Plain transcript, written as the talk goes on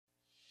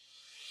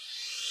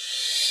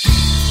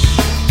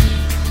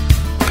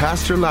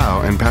Pastor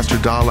Lau and Pastor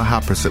Dala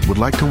Haprasit would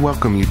like to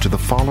welcome you to the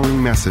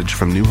following message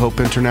from New Hope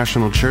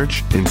International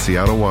Church in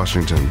Seattle,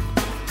 Washington.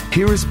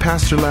 Here is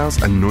Pastor Lau's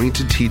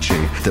anointed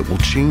teaching that will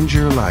change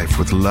your life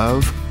with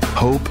love,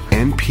 hope,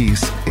 and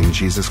peace in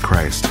Jesus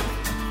Christ.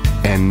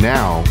 And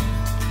now,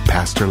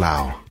 Pastor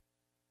Lau.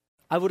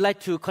 I would like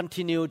to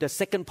continue the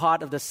second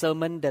part of the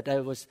sermon that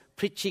I was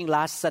preaching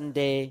last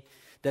Sunday.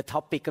 The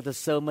topic of the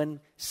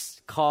sermon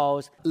is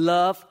called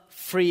Love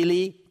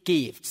Freely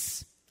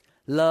Gives.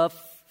 Love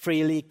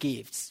freely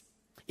gives.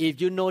 If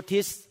you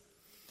notice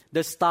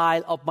the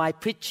style of my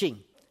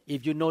preaching,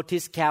 if you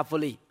notice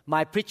carefully,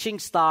 my preaching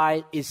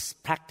style is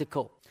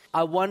practical.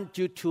 I want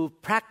you to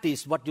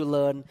practice what you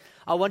learn.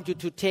 I want you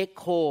to take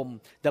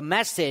home the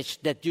message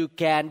that you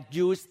can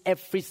use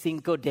every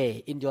single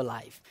day in your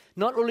life.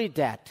 Not only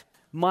that,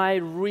 my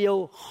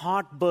real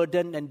heart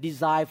burden and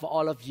desire for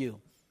all of you,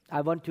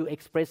 I want to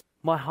express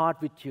my heart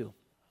with you.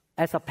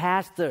 As a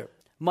pastor,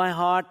 my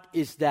heart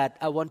is that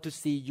I want to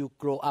see you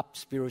grow up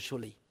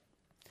spiritually.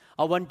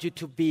 I want you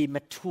to be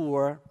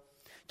mature,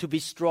 to be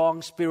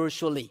strong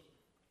spiritually.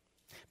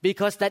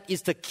 Because that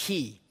is the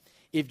key.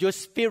 If your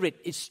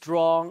spirit is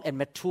strong and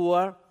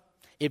mature,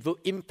 it will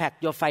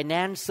impact your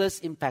finances,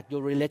 impact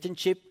your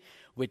relationship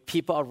with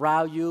people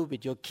around you,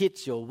 with your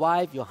kids, your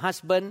wife, your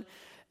husband,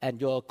 and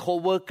your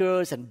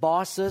co-workers and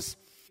bosses.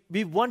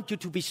 We want you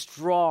to be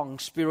strong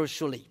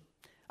spiritually.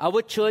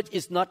 Our church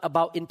is not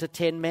about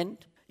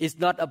entertainment. It's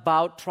not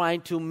about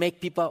trying to make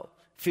people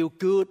feel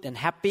good and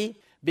happy,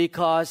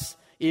 because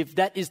if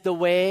that is the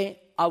way,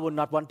 I would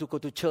not want to go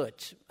to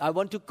church. I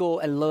want to go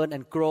and learn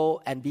and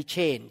grow and be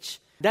changed.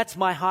 That's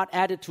my heart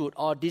attitude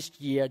all this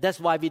year. That's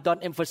why we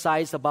don't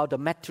emphasize about the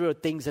material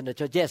things in the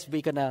church. Yes,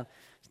 we're going to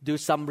do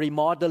some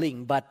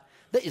remodeling, but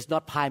that is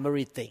not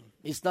primary thing.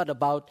 It's not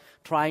about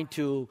trying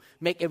to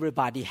make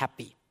everybody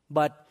happy.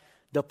 But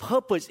the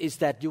purpose is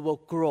that you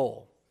will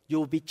grow, you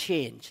will be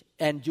changed,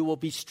 and you will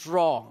be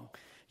strong.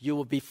 You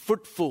will be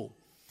fruitful.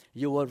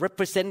 You will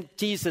represent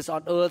Jesus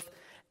on earth.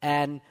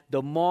 And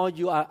the more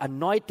you are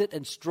anointed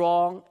and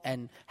strong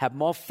and have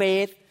more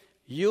faith,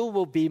 you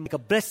will be a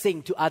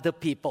blessing to other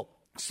people.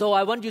 So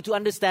I want you to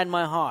understand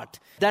my heart.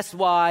 That's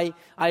why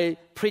I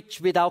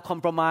preach without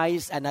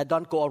compromise, and I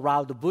don't go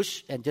around the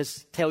bush and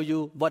just tell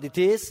you what it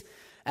is.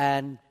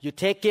 And you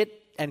take it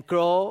and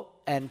grow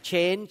and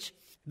change.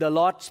 The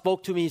Lord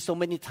spoke to me so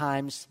many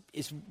times.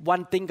 It's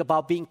one thing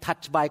about being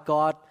touched by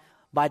God,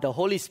 by the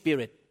Holy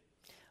Spirit.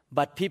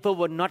 But people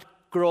will not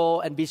grow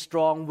and be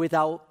strong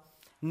without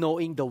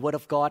knowing the Word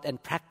of God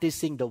and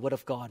practicing the Word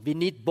of God. We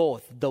need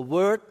both the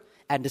Word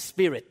and the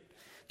Spirit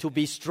to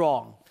be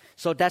strong.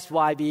 So that's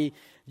why we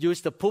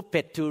use the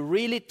pulpit to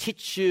really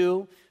teach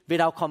you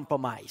without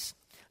compromise.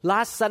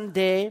 Last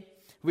Sunday,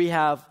 we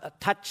have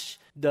touched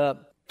the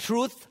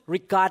truth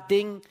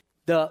regarding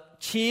the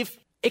chief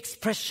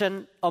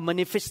expression or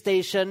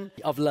manifestation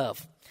of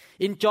love.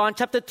 In John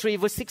chapter 3,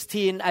 verse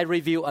 16, I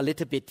review a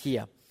little bit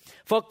here.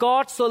 For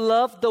God so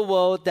loved the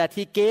world that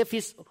He gave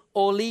His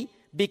only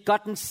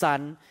begotten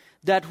Son,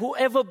 that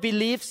whoever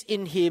believes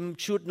in Him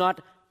should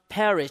not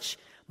perish,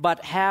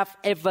 but have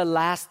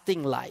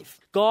everlasting life.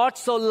 God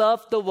so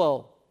loved the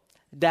world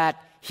that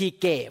He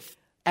gave.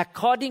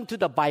 According to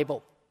the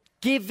Bible,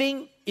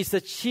 giving is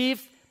the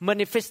chief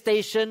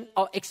manifestation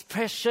or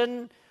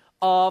expression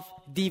of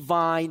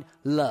divine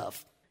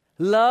love.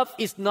 Love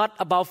is not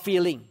about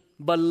feeling,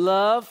 but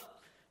love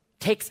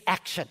takes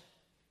action.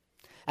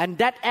 And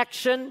that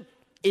action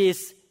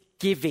is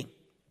giving.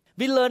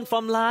 We learned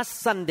from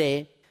last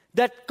Sunday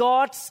that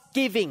God's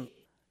giving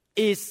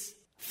is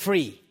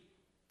free,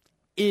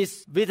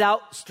 is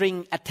without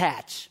string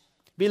attached.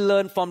 We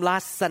learned from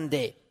last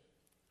Sunday.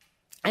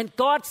 And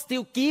God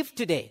still gives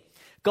today.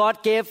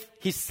 God gave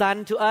His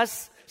Son to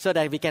us so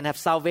that we can have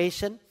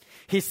salvation.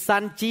 His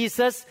Son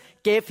Jesus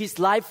gave His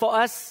life for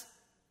us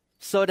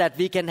so that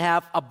we can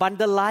have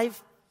abundant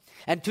life.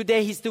 And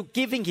today He's still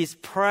giving His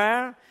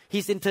prayer,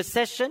 His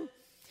intercession.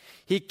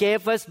 He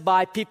gave us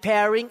by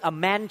preparing a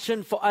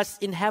mansion for us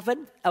in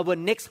heaven, our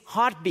next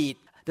heartbeat,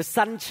 the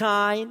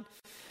sunshine.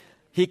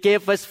 He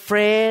gave us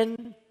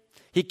friend.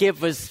 He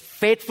gave us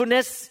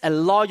faithfulness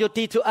and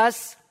loyalty to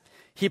us.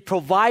 He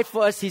provides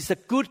for us. He's a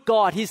good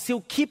God. He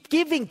still keep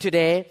giving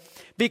today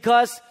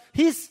because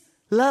He's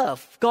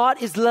love.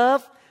 God is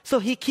love, so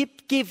He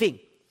keep giving.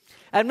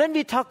 And when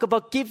we talk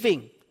about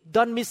giving,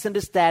 don't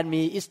misunderstand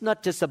me. It's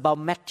not just about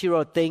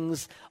material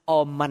things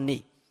or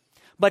money.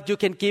 But you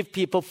can give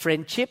people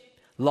friendship,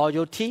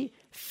 loyalty,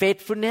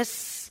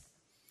 faithfulness,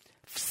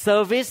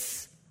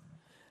 service,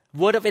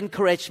 word of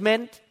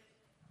encouragement,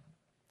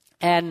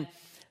 and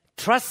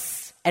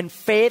trust and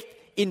faith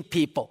in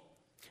people.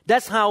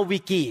 That's how we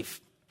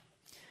give.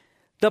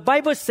 The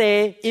Bible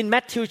says in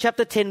Matthew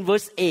chapter 10,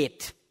 verse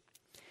 8,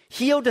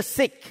 heal the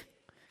sick,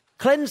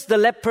 cleanse the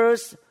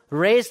lepers,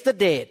 raise the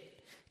dead,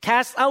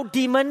 cast out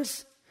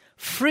demons.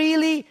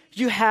 Freely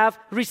you have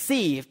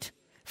received,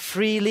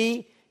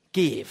 freely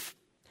give.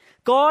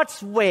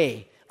 God's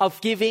way of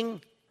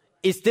giving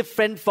is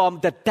different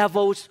from the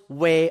devil's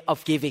way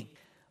of giving.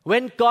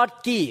 When God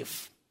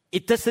gives,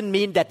 it doesn't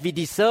mean that we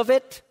deserve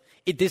it.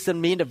 It doesn't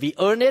mean that we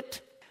earn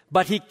it,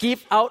 but He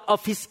gives out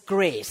of His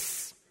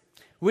grace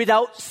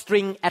without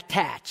string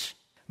attached.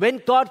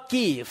 When God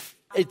gives,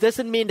 it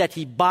doesn't mean that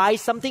He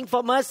buys something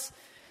from us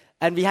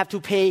and we have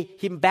to pay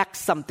Him back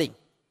something.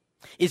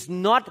 It's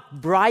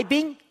not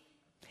bribing,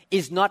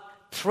 it's not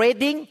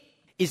trading,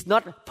 it's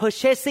not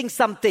purchasing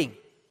something.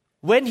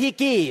 When He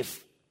gives,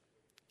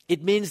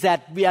 it means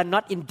that we are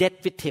not in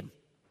debt with Him.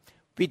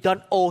 We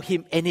don't owe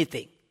Him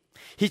anything.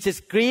 He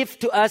just gives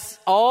to us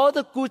all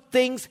the good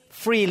things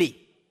freely.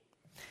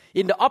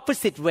 In the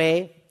opposite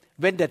way,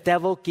 when the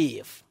devil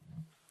gives,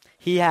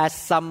 he has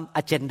some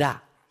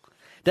agenda.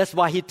 That's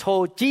why He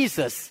told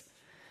Jesus,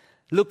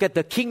 look at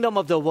the kingdom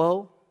of the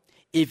world.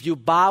 If you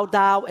bow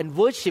down and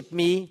worship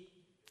Me,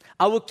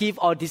 I will give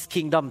all this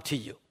kingdom to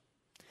you.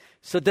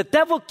 So the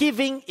devil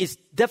giving is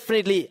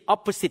definitely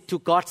opposite to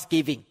God's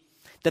giving.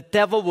 The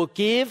devil will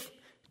give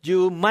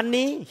you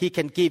money. He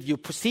can give you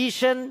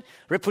position,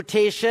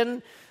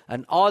 reputation,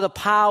 and all the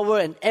power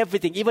and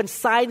everything, even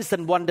signs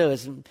and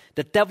wonders.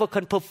 The devil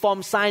can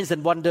perform signs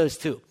and wonders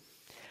too.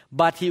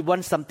 But he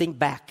wants something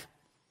back.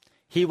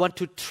 He wants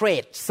to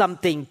trade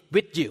something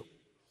with you.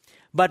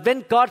 But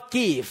when God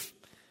gives,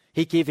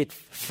 He gives it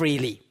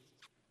freely.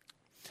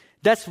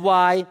 That's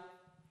why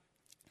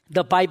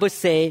the Bible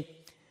says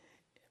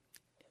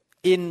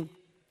in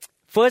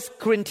 1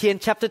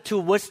 Corinthians chapter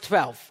 2, verse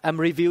 12, I'm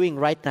reviewing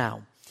right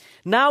now.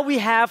 Now we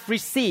have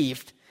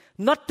received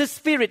not the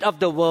spirit of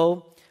the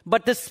world,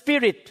 but the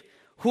Spirit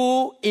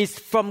who is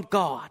from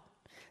God,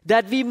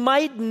 that we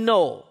might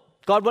know.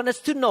 God wants us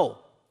to know.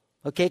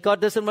 Okay,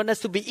 God doesn't want us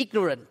to be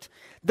ignorant.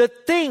 The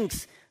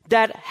things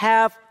that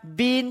have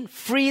been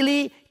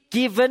freely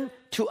given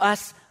to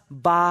us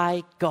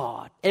by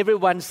God.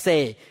 Everyone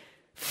say,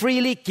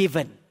 freely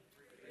given.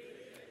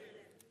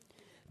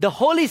 The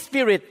Holy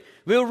Spirit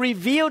will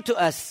reveal to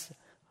us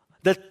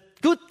the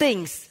good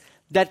things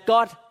that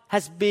God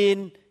has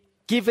been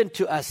given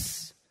to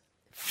us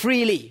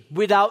freely,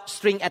 without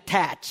string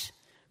attached,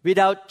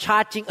 without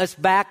charging us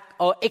back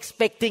or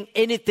expecting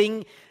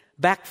anything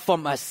back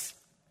from us.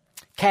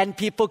 Can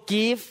people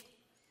give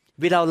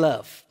without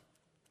love?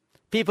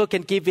 People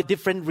can give with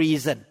different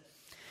reasons.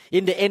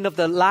 In the end of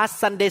the last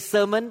Sunday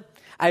sermon,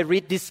 I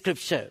read this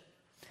scripture.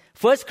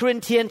 1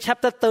 Corinthians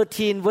chapter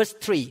 13, verse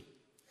 3.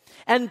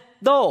 And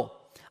though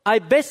I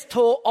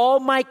bestow all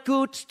my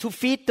goods to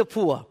feed the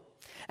poor,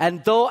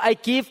 and though I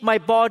give my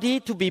body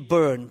to be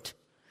burned,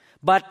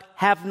 but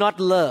have not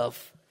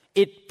love,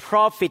 it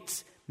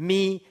profits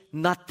me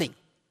nothing.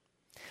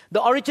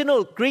 The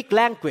original Greek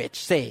language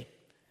say,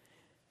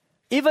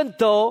 even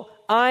though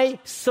I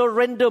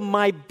surrender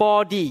my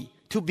body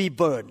to be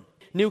burned.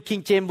 New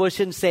King James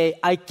Version say,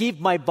 I give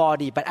my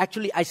body, but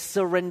actually I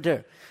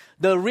surrender.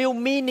 The real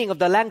meaning of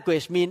the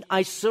language means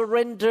I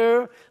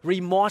surrender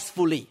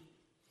remorsefully,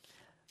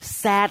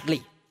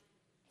 sadly,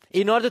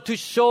 in order to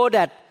show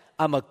that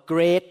I'm a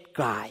great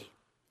guy.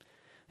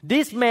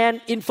 This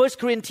man in 1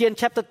 Corinthians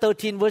chapter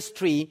 13 verse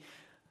 3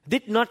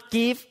 did not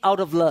give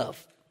out of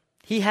love.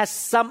 He has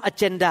some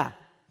agenda.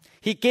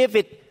 He gave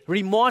it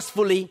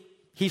remorsefully.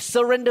 He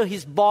surrendered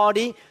his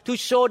body to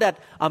show that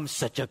I'm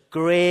such a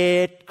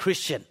great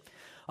Christian.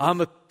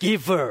 I'm a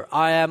giver.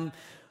 I am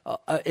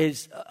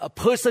a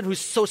person who's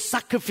so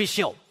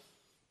sacrificial.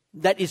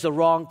 That is a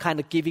wrong kind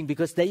of giving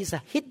because there is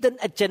a hidden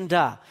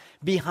agenda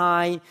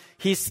behind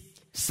his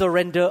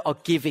surrender or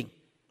giving.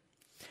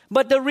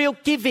 But the real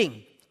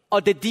giving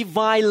or the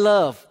divine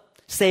love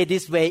say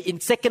this way in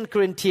 2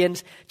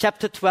 Corinthians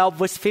chapter 12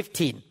 verse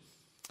 15.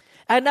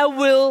 And I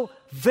will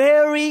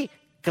very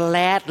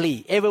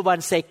gladly,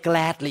 everyone say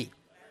gladly,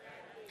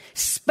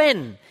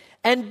 spend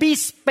and be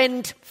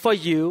spent for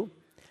you,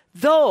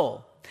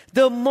 though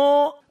the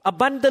more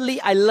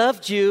abundantly I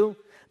loved you,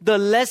 the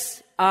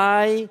less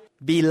I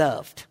be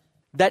loved.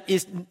 That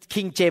is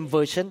King James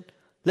Version.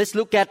 Let's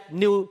look at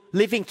New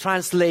Living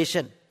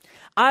Translation.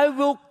 I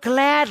will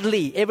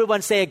gladly,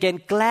 everyone say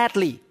again,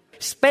 gladly,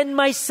 spend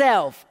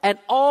myself and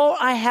all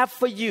I have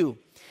for you,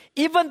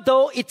 even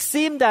though it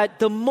seemed that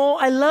the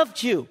more I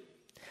loved you,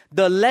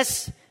 the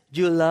less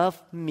you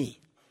love me.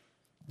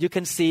 You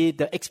can see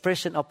the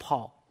expression of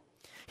Paul.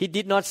 He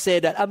did not say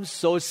that I'm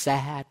so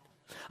sad,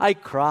 I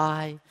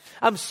cry,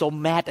 I'm so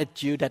mad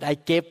at you that I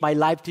gave my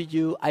life to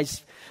you, I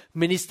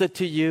ministered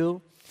to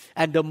you,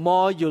 and the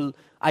more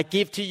I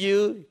give to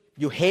you,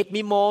 you hate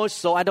me more,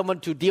 so I don't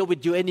want to deal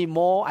with you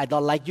anymore, I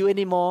don't like you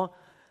anymore.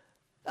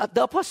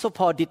 The Apostle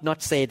Paul did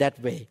not say that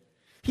way.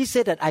 He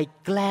said that I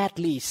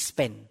gladly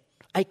spend,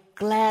 I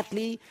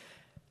gladly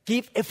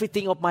give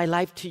everything of my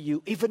life to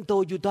you, even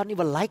though you don't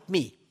even like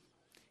me.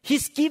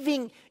 His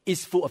giving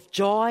is full of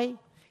joy,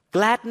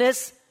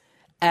 gladness,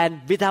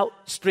 and without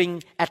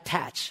string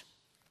attached.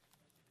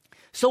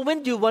 So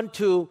when you want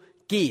to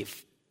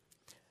give,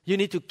 you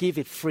need to give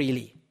it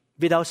freely,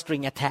 without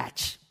string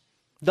attached.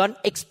 Don't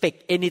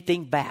expect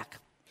anything back.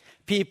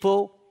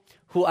 People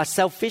who are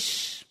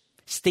selfish,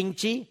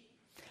 stingy,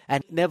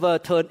 and never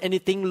turn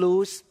anything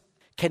loose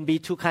can be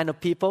two kinds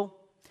of people.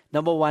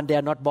 Number one, they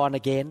are not born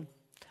again.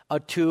 Or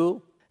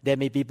two, they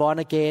may be born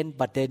again,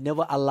 but they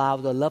never allow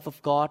the love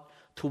of God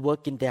to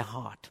work in their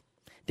heart.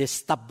 They're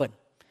stubborn.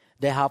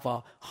 They have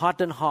a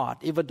hardened heart.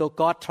 Even though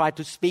God tried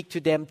to speak to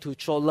them, to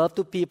show love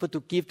to people, to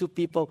give to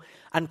people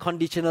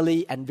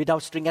unconditionally and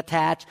without string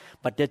attached,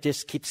 but they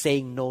just keep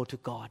saying no to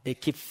God. They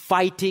keep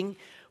fighting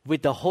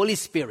with the Holy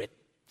Spirit.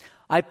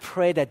 I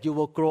pray that you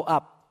will grow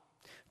up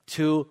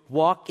to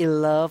walk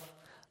in love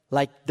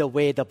like the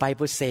way the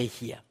Bible says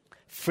here.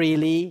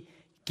 Freely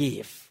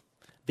give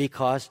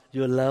because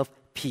you love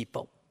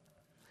people.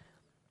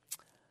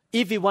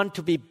 If we want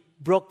to be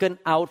broken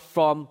out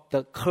from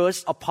the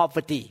curse of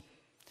poverty,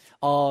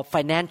 or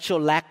financial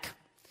lack,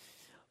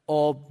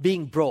 or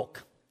being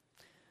broke,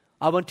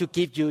 I want to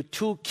give you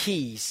 2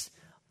 keys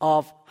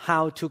of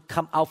how to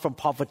come out from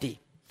poverty.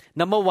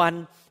 Number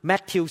 1,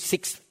 Matthew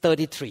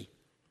 6:33.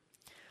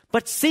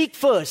 But seek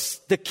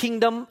first the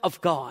kingdom of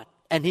God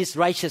and His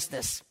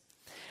righteousness,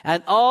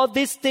 and all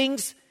these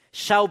things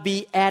shall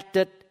be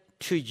added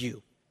to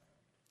you.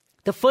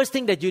 The first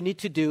thing that you need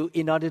to do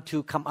in order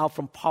to come out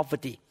from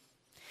poverty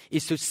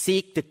is to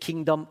seek the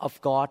kingdom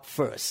of God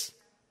first.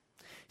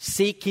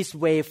 Seek His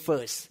way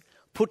first.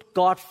 Put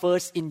God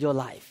first in your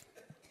life.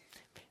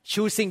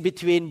 Choosing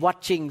between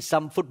watching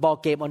some football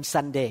game on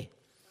Sunday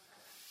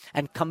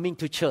and coming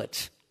to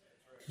church.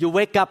 You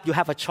wake up, you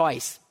have a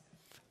choice.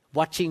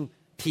 Watching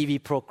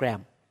TV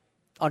program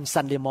on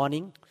Sunday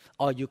morning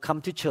or you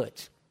come to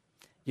church.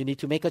 You need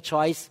to make a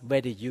choice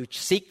whether you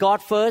seek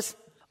God first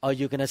or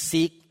you're going to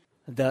seek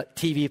the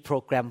TV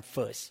program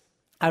first.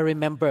 I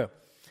remember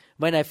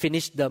when I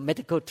finished the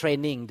medical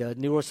training, the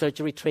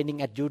neurosurgery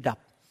training at UW,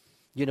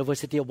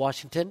 University of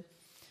Washington,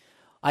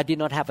 I did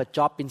not have a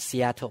job in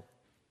Seattle.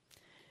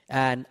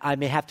 And I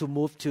may have to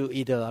move to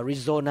either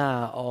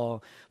Arizona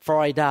or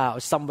Florida or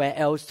somewhere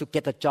else to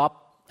get a job.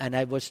 And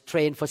I was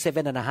trained for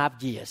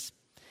 7.5 years.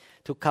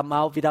 To come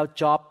out without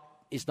job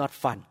is not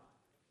fun.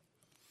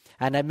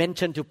 And I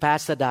mentioned to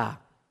Pastor Da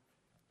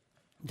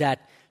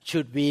that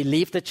should we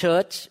leave the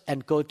church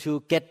and go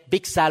to get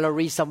big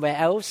salary somewhere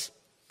else?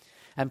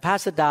 And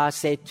Pastor Da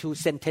said 2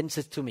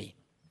 sentences to me.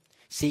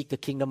 Seek the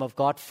kingdom of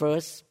God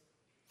first.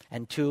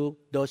 And 2,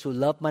 those who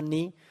love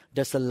money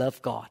doesn't love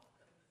God.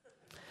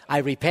 I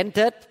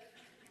repented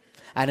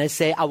and I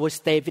say I will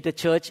stay with the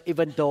church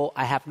even though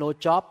I have no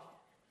job.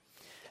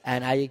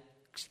 And I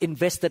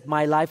invested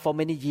my life for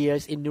many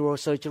years in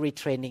neurosurgery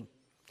training.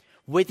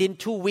 Within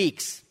 2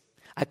 weeks,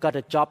 I got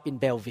a job in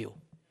Bellevue.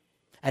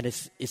 And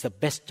it's the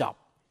best job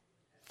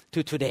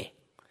to today.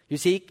 You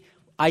see,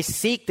 I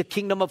seek the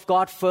kingdom of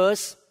God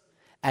first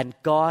and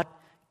God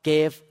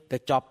gave the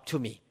job to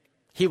me.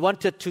 He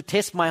wanted to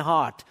test my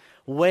heart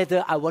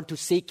whether I want to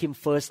seek Him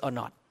first or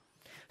not.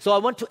 So I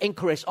want to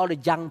encourage all the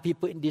young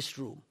people in this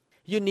room.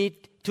 You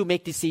need to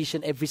make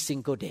decision every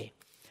single day.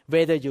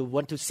 Whether you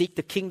want to seek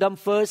the kingdom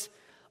first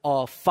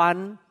or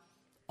fun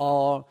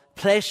or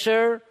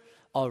pleasure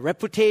or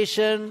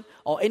reputation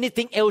or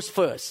anything else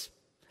first.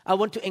 I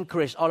want to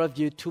encourage all of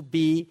you to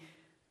be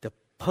the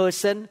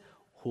person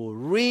who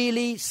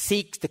really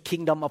seeks the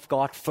kingdom of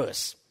God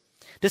first.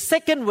 The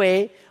second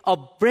way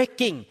of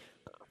breaking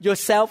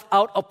yourself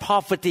out of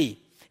poverty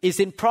is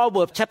in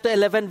Proverbs chapter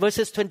 11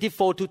 verses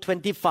 24 to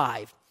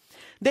 25.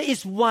 There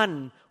is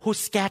one who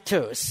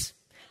scatters,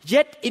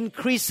 yet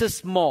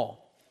increases more.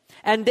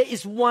 And there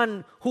is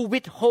one who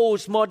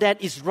withholds more than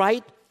is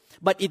right,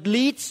 but it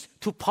leads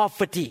to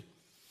poverty.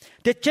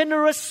 The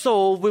generous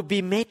soul will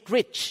be made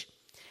rich,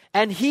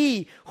 and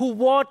he who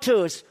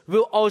waters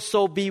will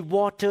also be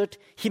watered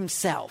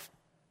himself.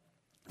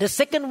 The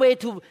second way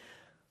to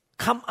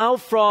come out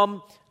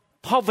from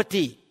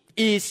poverty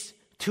is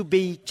to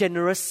be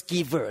generous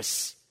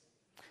givers,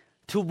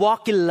 to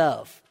walk in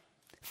love,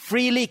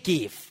 freely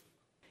give.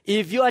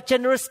 If you are a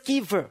generous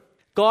giver,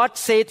 God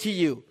said to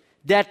you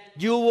that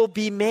you will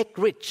be made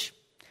rich.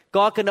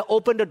 God gonna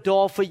open the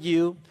door for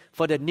you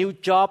for the new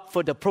job,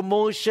 for the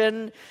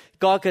promotion.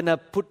 God gonna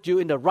put you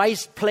in the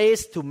right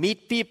place to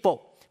meet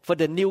people, for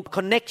the new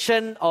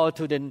connection or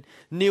to the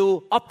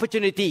new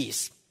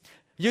opportunities.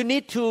 You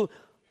need to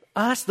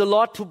ask the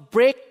Lord to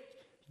break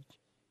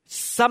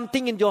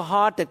something in your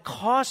heart that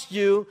caused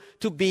you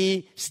to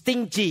be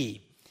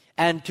stingy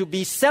and to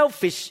be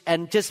selfish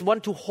and just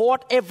want to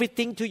hoard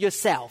everything to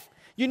yourself.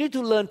 You need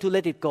to learn to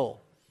let it go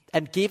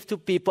and give to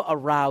people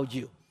around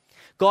you.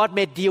 God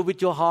may deal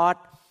with your heart.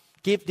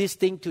 Give this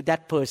thing to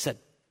that person.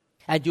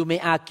 And you may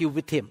argue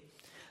with him.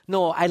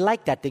 No, I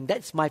like that thing.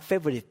 That's my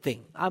favorite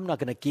thing. I'm not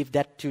going to give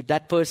that to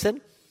that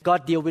person.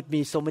 God deal with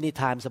me so many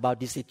times about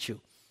this issue.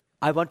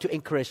 I want to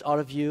encourage all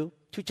of you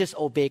to just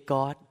obey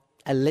God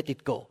and let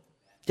it go.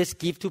 Just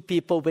give to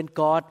people when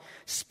God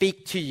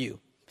speaks to you.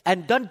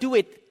 And don't do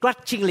it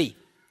grudgingly.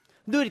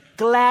 Do it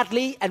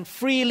gladly and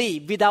freely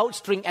without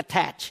string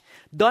attached.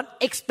 Don't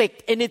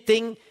expect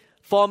anything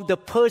from the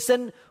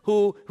person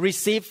who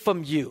received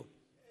from you.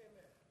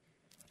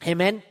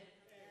 Amen?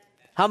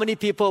 How many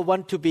people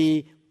want to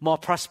be more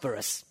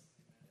prosperous?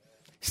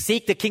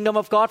 Seek the kingdom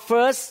of God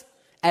first,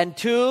 and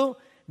 2,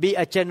 be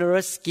a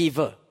generous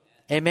giver.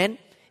 Amen?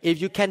 If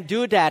you can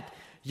do that,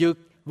 you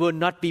will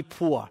not be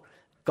poor.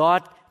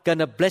 God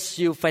gonna bless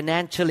you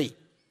financially.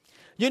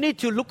 You need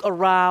to look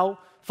around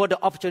for the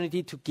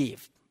opportunity to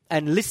give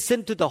and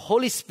listen to the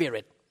Holy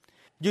Spirit.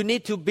 You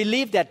need to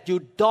believe that you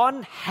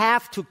don't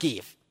have to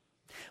give,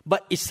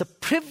 but it's a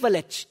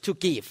privilege to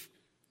give.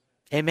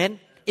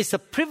 Amen? It's a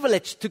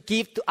privilege to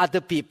give to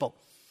other people.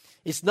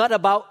 It's not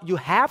about you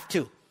have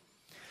to.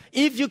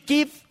 If you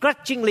give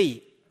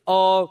grudgingly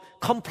or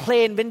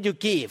complain when you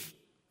give,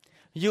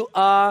 you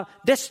are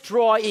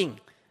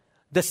destroying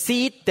the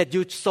seed that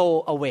you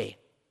sow away.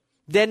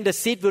 Then the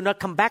seed will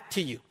not come back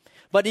to you.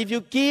 But if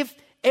you give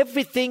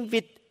everything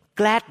with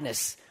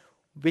gladness,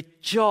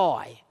 with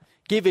joy,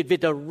 give it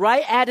with the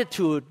right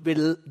attitude,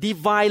 with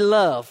divine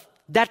love,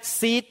 that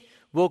seed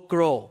will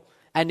grow.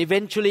 And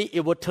eventually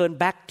it will turn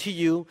back to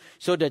you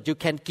so that you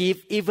can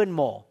give even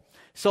more.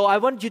 So I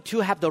want you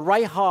to have the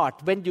right heart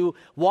when you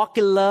walk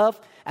in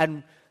love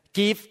and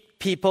give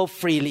people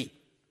freely.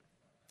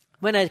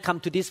 When I come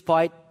to this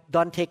point,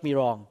 don't take me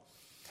wrong.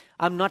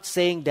 I'm not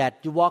saying that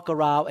you walk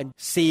around and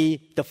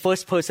see the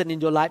first person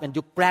in your life and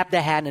you grab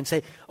their hand and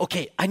say,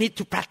 okay, I need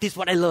to practice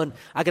what I learned.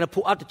 I'm going to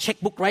pull out the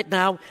checkbook right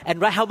now and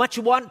write how much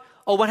you want.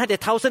 Or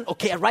 100,000.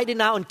 Okay, I write it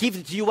now and give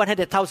it to you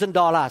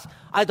 $100,000.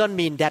 I don't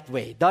mean that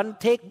way. Don't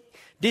take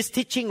this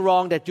teaching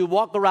wrong that you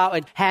walk around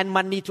and hand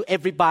money to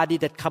everybody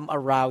that come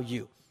around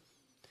you.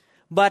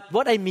 But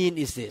what I mean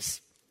is this.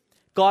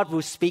 God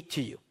will speak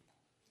to you.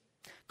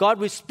 God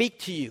will speak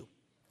to you.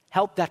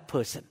 Help that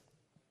person.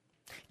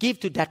 Give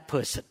to that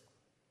person.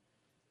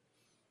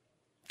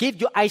 Give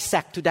your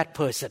Isaac to that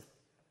person.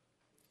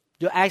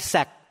 Your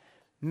Isaac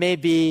may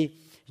be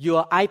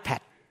your iPad,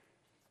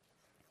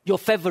 your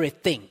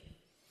favorite thing.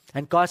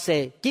 And God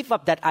say, give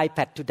up that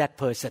iPad to that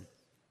person.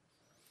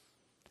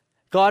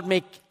 God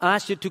may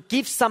ask you to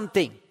give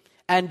something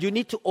and you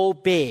need to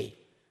obey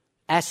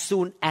as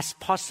soon as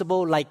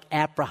possible, like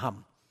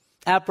Abraham.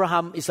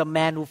 Abraham is a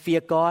man who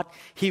feared God.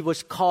 He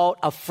was called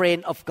a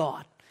friend of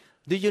God.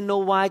 Do you know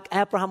why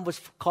Abraham was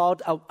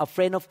called a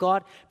friend of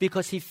God?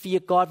 Because he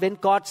feared God. When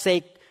God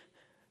said,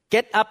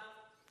 get up,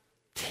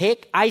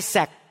 take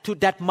Isaac to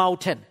that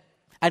mountain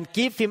and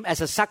give him as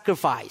a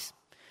sacrifice.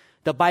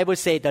 The Bible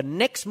says the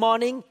next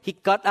morning he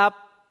got up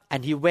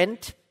and he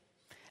went,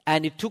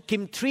 and it took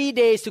him 3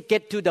 days to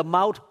get to the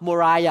Mount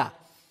Moriah.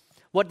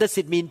 What does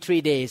it mean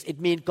 3 days? It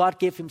means God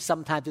gave him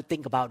some time to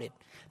think about it,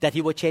 that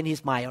he will change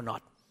his mind or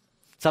not.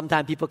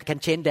 Sometimes people can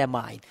change their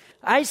mind.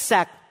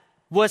 Isaac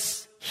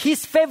was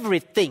his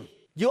favorite thing.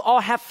 You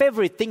all have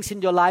favorite things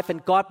in your life,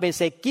 and God may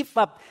say, give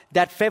up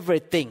that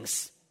favorite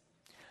things.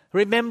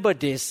 Remember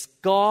this,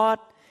 God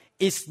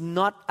is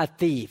not a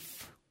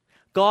thief.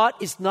 God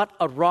is not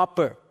a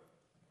robber.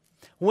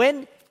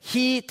 When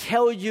He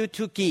tells you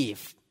to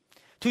give,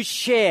 to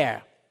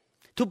share,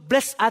 to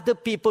bless other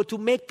people, to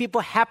make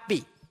people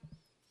happy.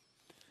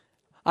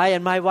 I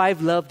and my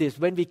wife love this.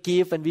 When we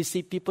give and we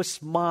see people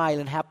smile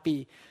and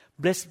happy,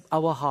 bless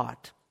our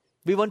heart.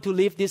 We want to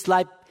live this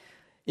life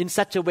in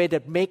such a way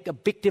that make a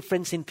big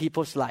difference in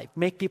people's life,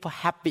 make people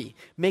happy,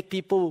 make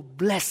people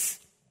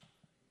blessed.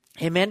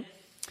 Amen?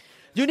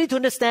 You need to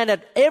understand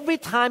that every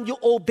time you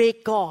obey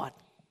God,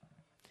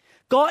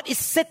 God is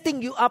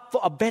setting you up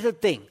for a better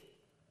thing.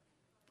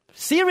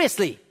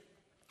 Seriously.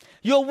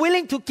 You're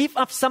willing to give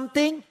up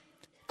something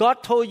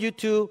God told you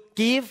to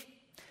give.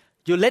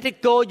 You let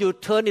it go, you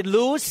turn it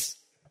loose.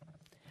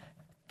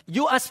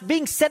 You are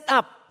being set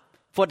up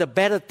for the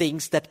better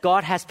things that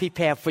God has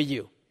prepared for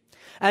you.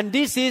 And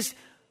this is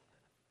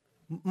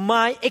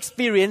my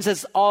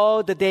experiences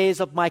all the days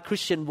of my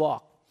Christian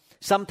walk.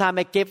 Sometimes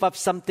I gave up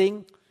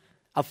something.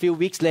 A few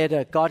weeks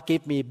later, God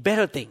gave me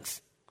better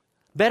things.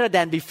 Better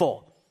than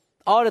before.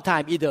 All the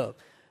time, either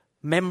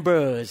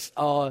members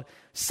or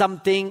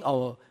something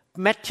or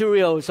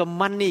materials or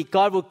money.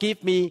 God will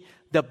give me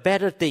the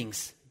better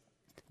things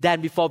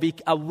than before. We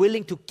are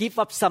willing to give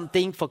up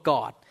something for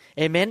God.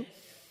 Amen.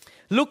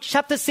 Luke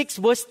chapter 6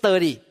 verse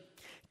 30.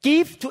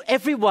 Give to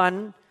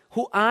everyone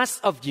who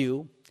asks of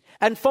you,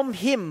 and from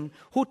him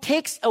who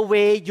takes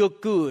away your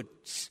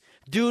goods,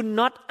 do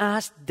not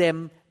ask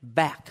them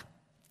back.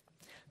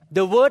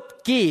 The word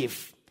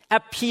give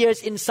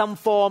appears in some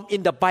form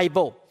in the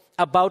Bible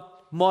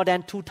about more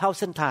than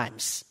 2,000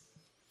 times.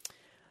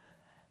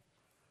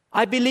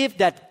 I believe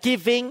that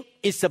giving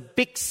is a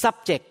big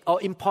subject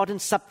or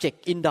important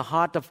subject in the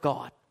heart of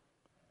God.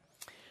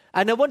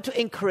 And I want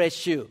to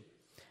encourage you,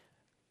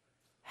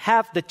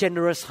 have the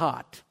generous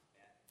heart.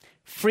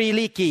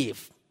 Freely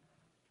give.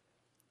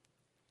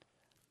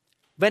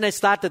 When I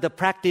started the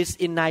practice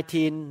in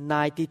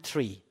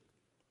 1993,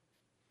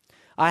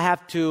 I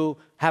have to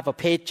have a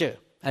pager,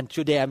 and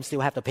today I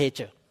still have the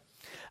pager.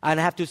 And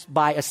I have to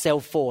buy a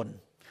cell phone.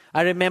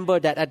 I remember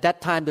that at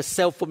that time the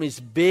cell phone is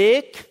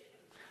big,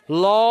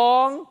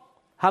 long.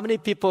 How many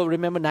people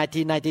remember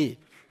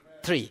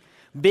 1993?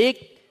 Big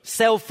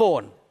cell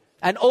phone.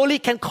 And only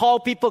can call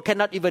people,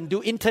 cannot even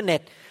do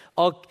internet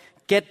or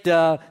get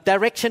the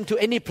direction to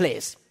any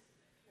place.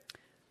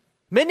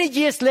 Many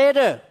years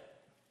later,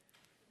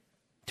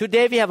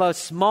 today we have a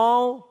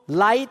small,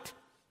 light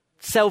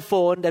cell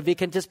phone that we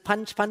can just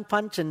punch,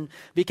 and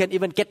we can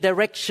even get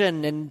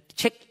direction and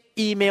check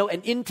email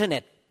and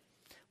internet.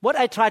 What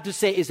I try to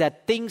say is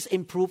that things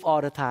improve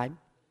all the time.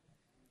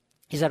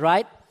 Is that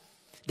right?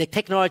 The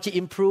technology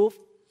improve.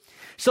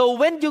 So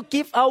when you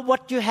give out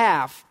what you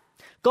have,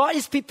 God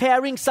is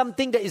preparing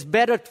something that is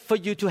better for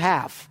you to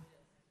have.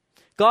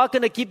 God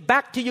gonna give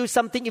back to you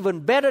something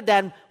even better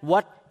than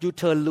what you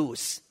turn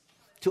loose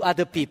to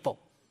other people.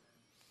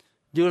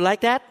 Do you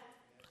like that?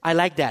 I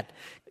like that.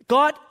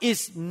 God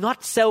is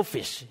not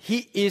selfish.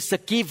 He is a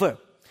giver.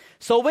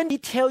 So when He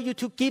tells you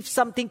to give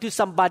something to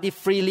somebody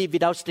freely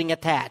without string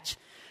attached,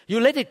 you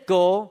let it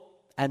go,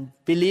 and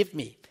believe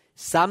me,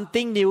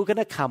 something new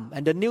gonna come,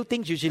 and the new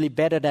thing is usually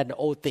better than the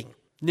old thing.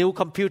 New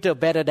computer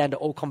better than the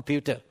old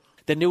computer.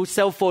 The new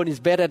cell phone is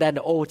better than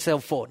the old cell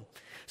phone.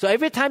 So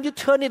every time you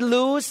turn it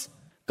loose,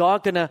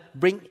 God gonna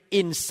bring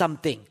in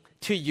something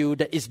to you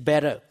that is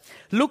better.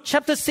 Luke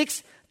chapter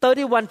 6,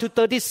 31 to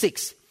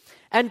 36.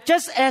 And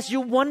just as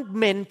you want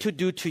men to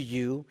do to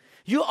you,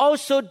 you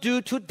also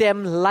do to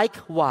them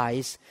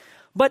likewise.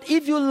 But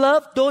if you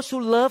love those who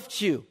loved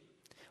you,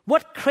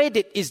 what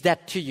credit is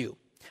that to you?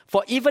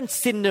 For even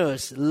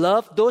sinners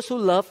love those who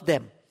love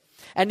them.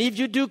 And if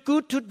you do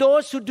good to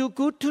those who do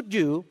good to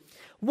you,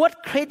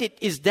 what credit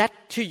is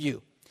that to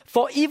you?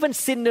 For even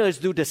sinners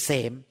do the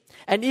same.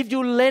 And if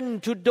you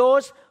lend to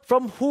those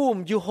from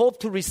whom you hope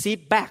to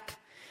receive back,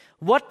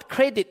 what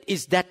credit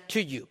is that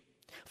to you?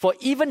 For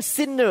even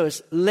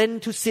sinners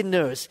lend to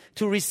sinners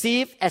to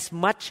receive as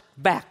much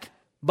back.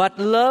 But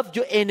love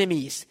your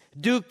enemies,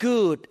 do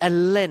good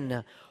and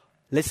lend.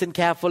 Listen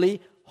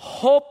carefully,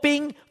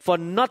 hoping for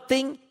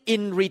nothing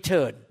in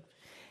return.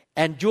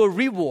 And your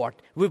reward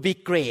will be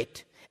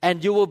great,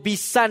 and you will be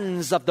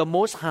sons of the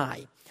Most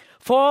High.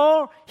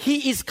 For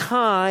He is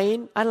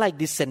kind, I like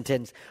this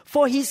sentence,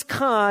 for He is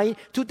kind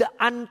to the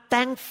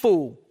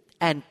unthankful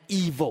and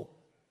evil.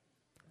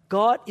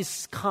 God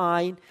is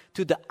kind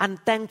to the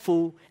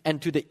unthankful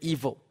and to the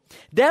evil.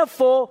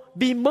 Therefore,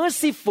 be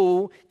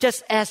merciful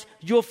just as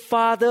your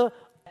Father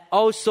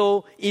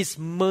also is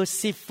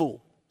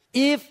merciful.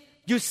 If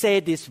you say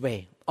this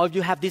way, or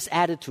you have this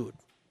attitude,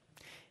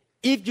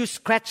 if you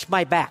scratch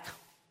my back,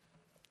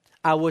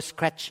 I will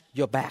scratch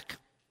your back.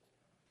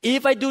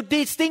 If I do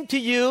this thing to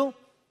you,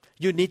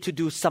 you need to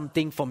do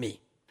something for me.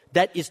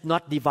 That is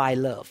not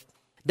divine love.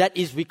 That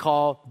is we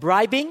call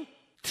bribing,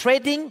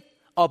 trading,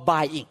 or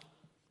buying.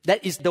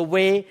 That is the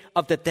way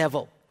of the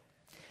devil.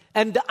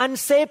 And the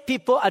unsaved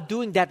people are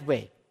doing that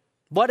way.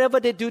 Whatever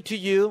they do to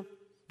you,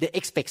 they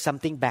expect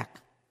something back.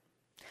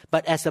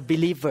 But as a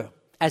believer,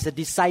 as a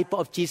disciple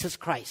of Jesus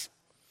Christ,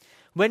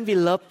 when we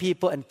love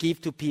people and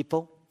give to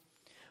people,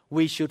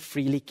 we should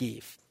freely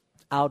give.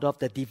 Out of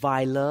the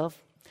divine love,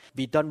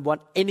 we don't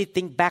want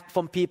anything back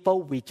from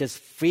people. We just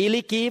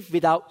freely give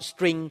without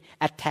string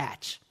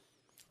attached.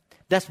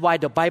 That's why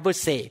the Bible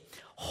says,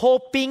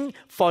 hoping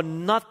for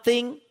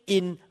nothing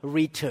in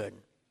return.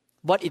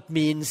 What it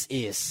means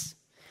is,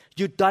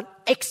 you don't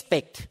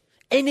expect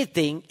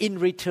anything in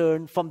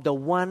return from the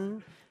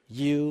one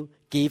you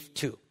give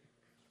to.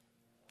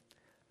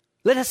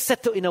 Let us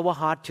settle in our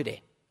heart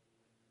today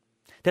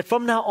that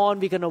from now on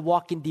we're going to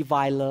walk in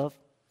divine love.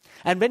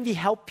 And when we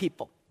help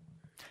people,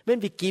 when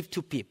we give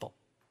to people,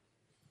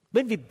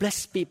 when we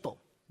bless people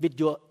with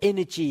your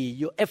energy,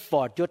 your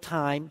effort, your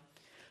time,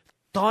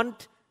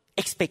 don't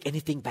expect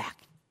anything back.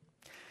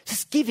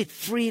 Just give it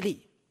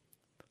freely.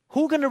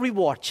 Who's going to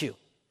reward you?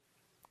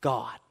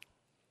 God.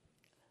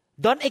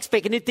 Don't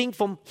expect anything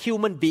from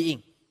human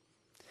being.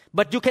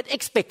 But you can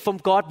expect from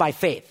God by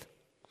faith.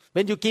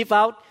 When you give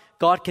out,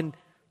 God can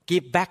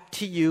give back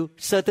to you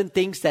certain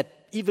things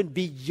that even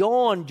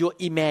beyond your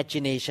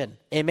imagination.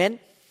 Amen?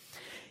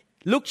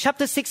 Luke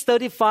chapter 6,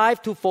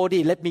 35 to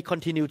 40. Let me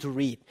continue to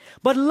read.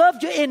 But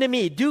love your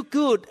enemy, do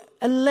good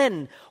and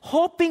lend,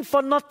 hoping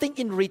for nothing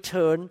in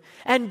return,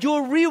 and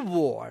your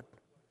reward,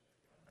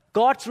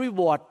 God's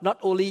reward, not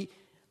only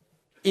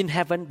in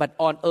heaven but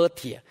on earth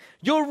here.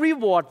 Your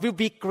reward will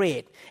be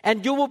great,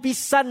 and you will be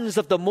sons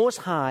of the Most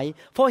High,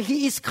 for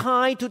He is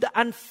kind to the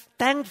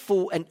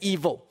unthankful and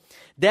evil.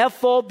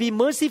 Therefore be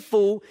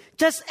merciful,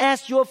 just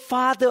as your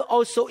Father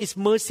also is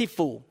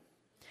merciful.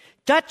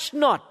 Judge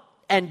not,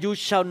 and you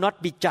shall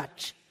not be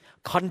judged.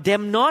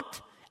 Condemn not,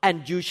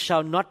 and you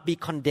shall not be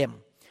condemned.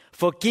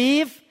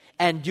 Forgive,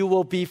 and you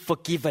will be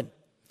forgiven.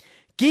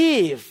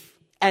 Give,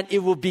 and it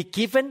will be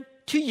given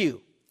to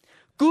you.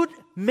 Good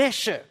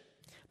measure,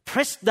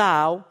 pressed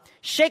down,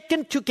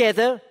 shaken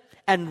together,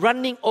 and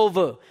running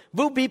over,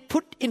 will be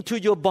put into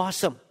your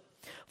bosom.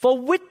 For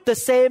with the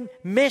same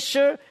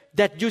measure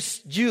that you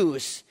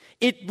use,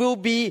 it will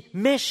be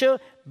measured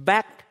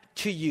back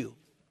to you.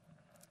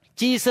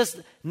 Jesus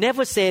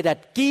never said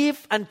that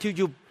give until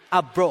you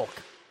are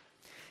broke.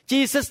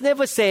 Jesus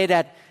never said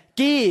that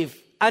give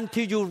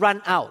until you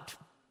run out.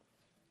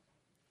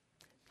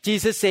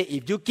 Jesus said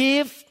if you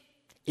give,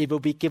 it will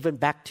be given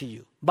back to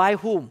you. By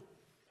whom?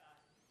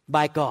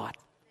 By God.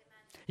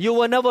 You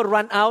will never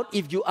run out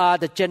if you are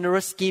the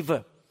generous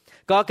giver.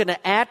 God gonna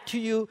add to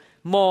you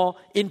more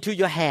into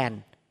your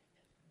hand.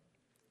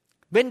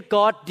 When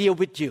God deals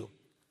with you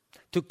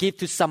to give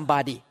to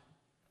somebody,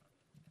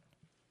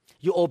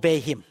 you obey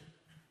Him.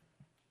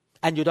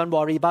 and you don't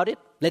worry about it,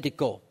 let it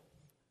go.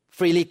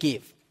 Freely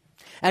give.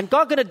 And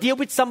God going to deal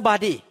with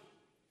somebody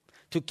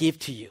to give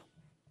to you.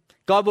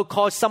 God will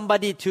call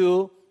somebody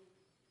to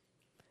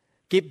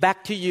give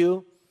back to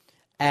you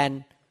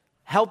and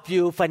help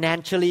you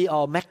financially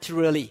or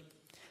materially.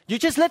 You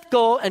just let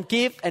go and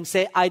give and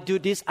say, I do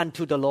this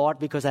unto the Lord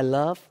because I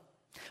love.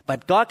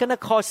 But God going to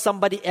call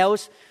somebody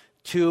else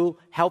to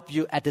help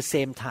you at the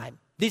same time.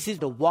 This is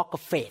the walk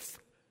of faith.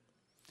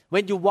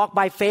 When you walk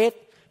by faith,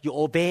 you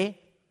obey,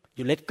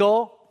 you let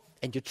go,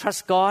 and you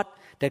trust God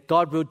that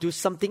God will do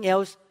something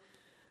else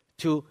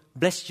to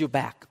bless you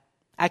back.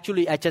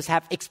 Actually, I just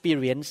have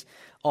experience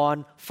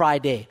on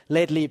Friday.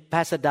 Lately,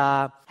 Pastor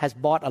Da has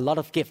bought a lot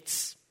of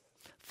gifts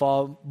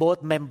for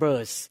both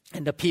members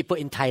and the people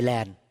in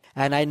Thailand.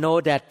 And I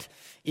know that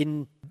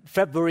in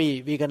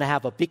February, we're going to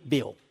have a big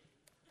bill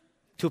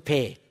to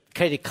pay,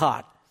 credit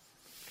card,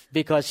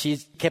 because she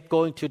kept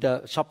going to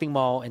the shopping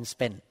mall and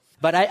spend.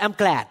 But I'm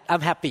glad,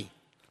 I'm happy,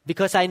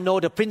 because I know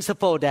the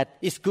principle that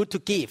it's good to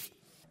give.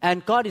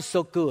 And God is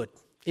so good.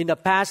 In the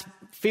past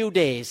few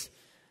days,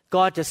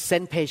 God just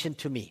sent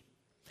patients to me.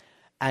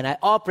 And I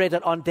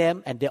operated on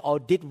them, and they all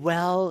did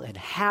well and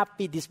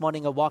happy. This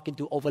morning, I walked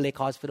into Overlake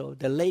Hospital.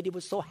 The lady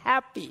was so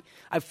happy.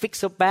 I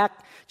fixed her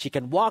back. She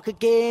can walk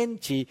again.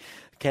 She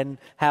can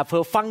have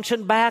her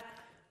function back.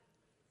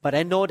 But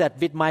I know that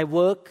with my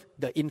work,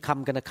 the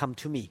income going to come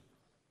to me.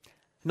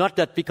 Not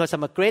that because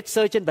I'm a great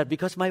surgeon, but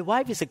because my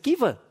wife is a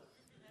giver.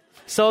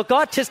 So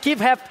God just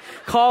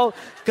God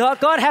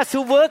has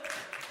to work.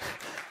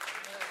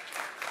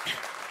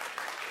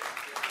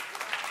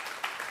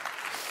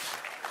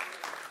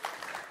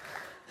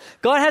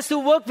 God has to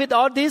work with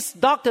all this.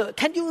 Doctor,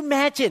 can you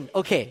imagine?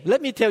 Okay,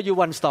 let me tell you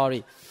one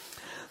story.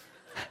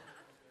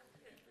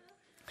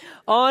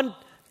 On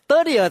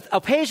 30th, a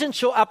patient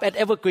showed up at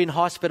Evergreen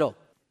Hospital.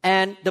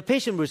 And the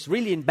patient was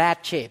really in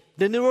bad shape.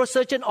 The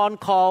neurosurgeon on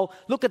call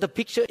looked at the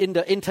picture in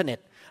the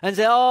internet and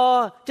said,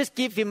 just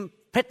give him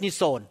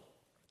prednisone,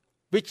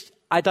 which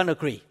I don't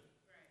agree.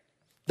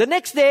 The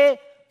next day,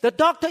 the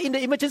doctor in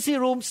the emergency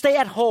room stayed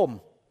at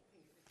home.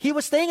 He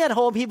was staying at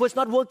home. He was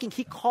not working.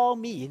 He called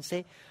me and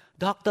said,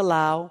 Dr.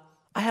 Lau,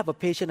 I have a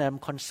patient I'm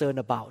concerned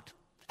about.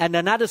 And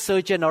another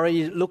surgeon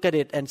already looked at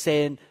it and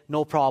said,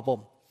 no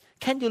problem.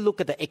 Can you look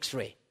at the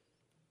x-ray?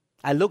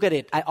 I look at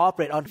it. I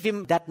operate on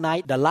him that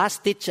night. The last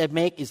stitch I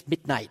make is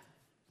midnight.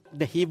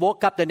 He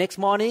woke up the next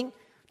morning.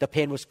 The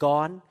pain was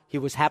gone. He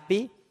was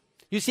happy.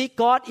 You see,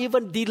 God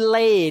even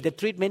delayed the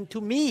treatment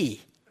to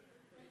me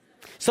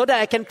so that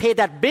I can pay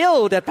that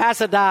bill that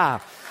Pastor Da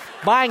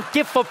buying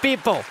gift for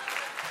people.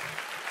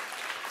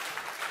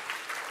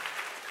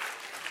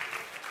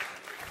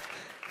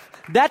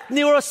 That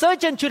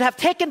neurosurgeon should have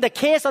taken the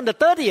case on the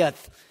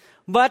 30th.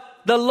 But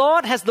the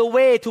Lord has the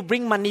way to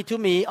bring money to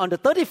me on the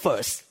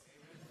 31st.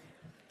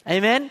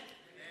 Amen?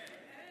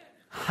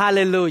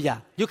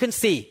 Hallelujah. You can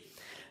see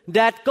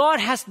that God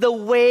has the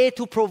way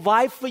to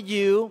provide for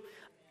you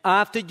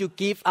after you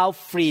give out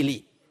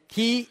freely.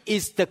 He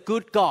is the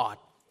good God.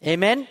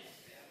 Amen?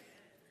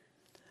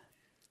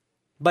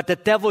 But the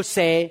devil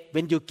say,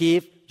 when you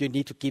give, you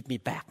need to give me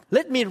back.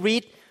 Let me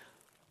read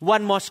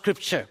one more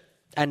scripture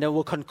and then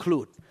we'll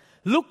conclude.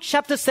 Luke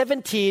chapter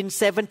 17,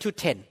 7 to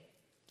 10.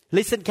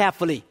 Listen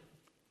carefully.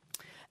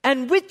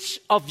 And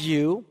which of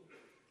you,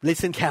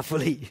 listen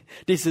carefully.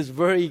 This is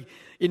very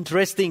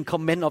interesting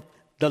comment of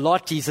the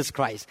Lord Jesus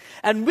Christ.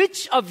 And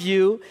which of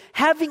you,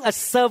 having a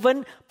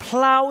servant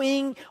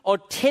plowing or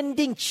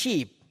tending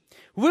sheep,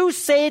 will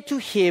say to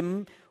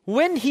him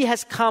when he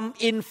has come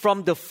in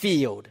from the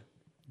field?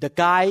 The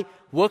guy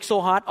worked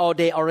so hard all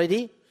day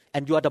already,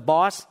 and you are the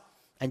boss,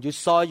 and you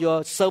saw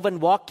your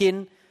servant walk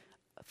in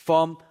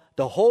from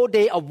the whole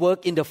day of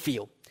work in the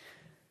field.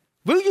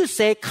 Will you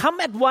say, come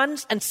at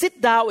once and sit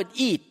down and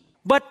eat?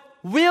 But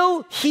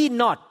will he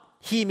not,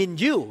 he mean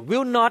you,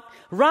 will not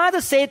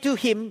rather say to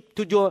him,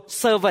 to your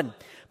servant,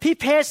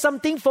 prepare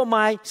something for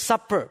my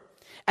supper,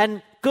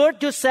 and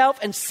gird yourself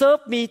and serve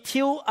me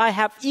till I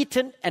have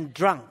eaten and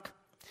drunk.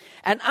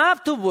 And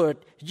afterward,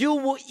 you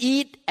will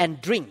eat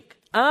and drink.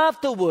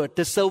 Afterward,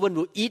 the servant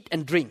will eat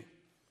and drink.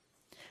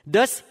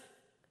 Does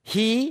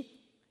he,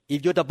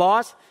 if you're the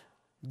boss,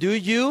 do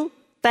you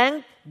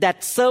thank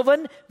that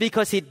servant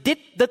because he did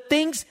the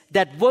things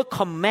that were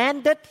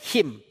commanded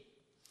him?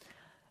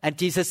 And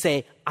Jesus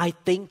said, I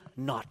think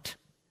not.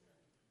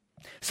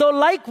 So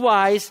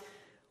likewise,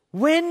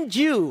 when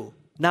you,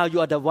 now you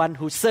are the one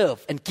who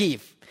serve and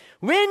give,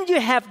 when you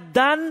have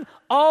done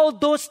all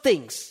those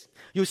things,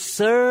 you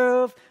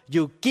serve,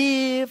 you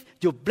give,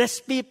 you bless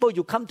people,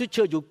 you come to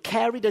church, you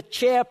carry the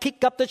chair,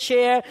 pick up the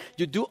chair,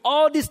 you do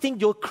all these things,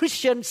 your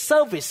Christian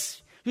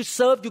service. You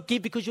serve, you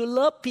give because you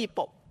love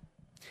people.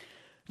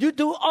 You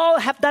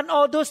have done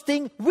all those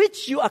things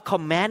which you are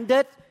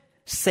commanded,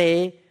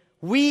 say,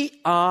 we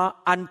are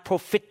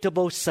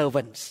unprofitable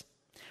servants.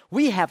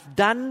 We have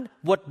done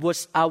what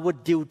was our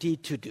duty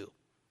to do.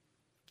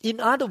 In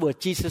other words,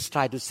 Jesus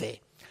tried to say,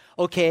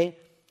 okay,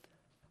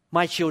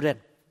 my children,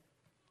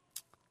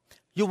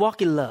 you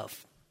walk in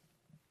love.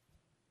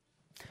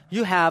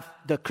 You have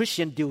the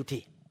Christian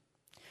duty.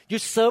 You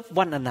serve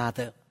one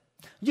another.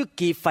 You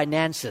give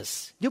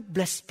finances. You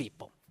bless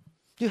people.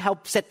 You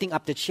help setting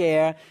up the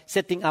chair,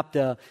 setting up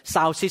the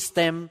sound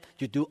system.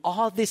 You do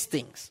all these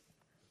things.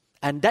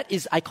 And that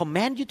is, I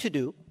command you to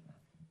do.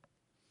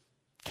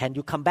 Can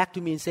you come back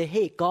to me and say,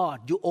 hey,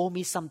 God, you owe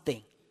me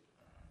something.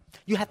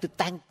 You have to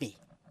thank me.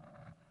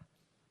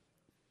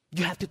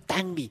 You have to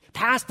thank me.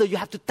 Pastor, you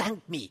have to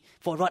thank me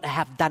for what I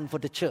have done for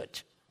the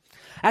church.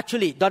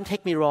 Actually, don't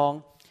take me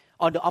wrong.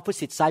 On the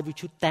opposite side, we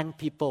should thank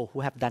people who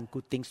have done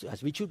good things to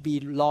us. We should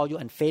be loyal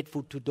and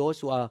faithful to those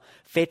who are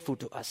faithful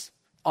to us.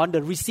 On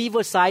the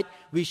receiver side,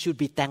 we should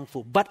be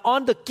thankful. But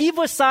on the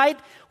giver side,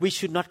 we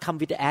should not come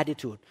with the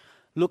attitude.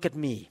 Look at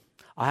me.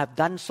 I have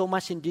done so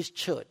much in this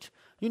church.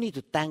 You need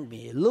to thank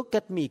me. Look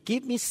at me.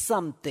 Give me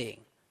something.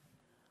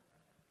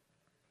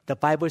 The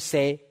Bible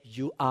says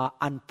you are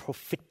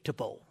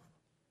unprofitable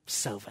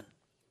servant.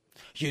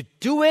 You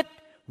do it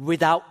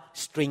without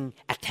string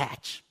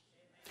attached.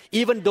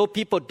 Even though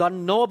people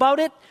don't know about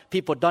it,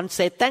 people don't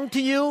say thank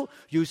to you,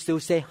 you still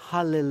say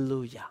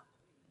hallelujah.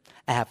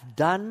 I have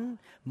done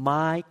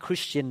my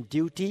Christian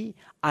duty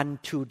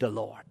unto the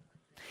Lord.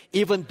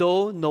 Even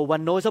though no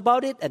one knows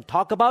about it and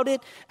talk about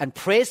it and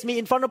praise me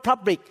in front of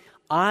public,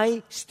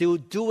 I still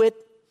do it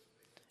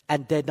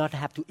and they don't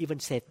have to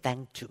even say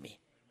thank to me.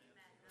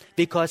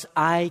 Because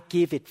I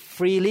give it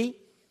freely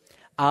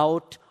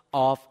out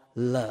of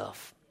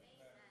love.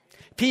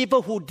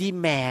 People who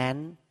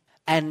demand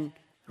and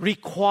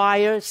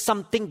require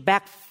something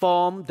back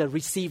from the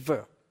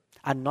receiver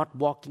are not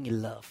walking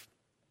in love,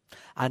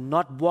 are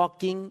not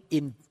walking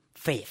in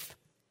faith,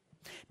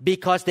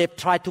 because they've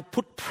tried to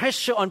put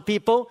pressure on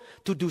people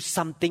to do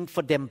something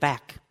for them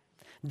back.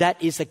 That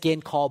is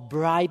again called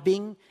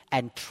bribing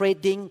and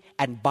trading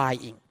and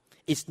buying.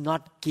 It's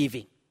not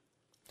giving.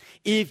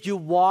 If you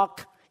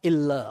walk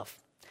in love,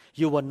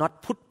 you will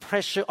not put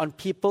pressure on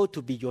people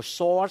to be your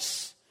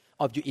source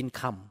of your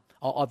income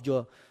or of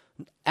your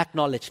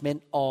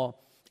acknowledgement or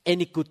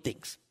any good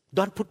things.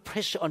 Don't put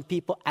pressure on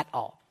people at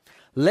all.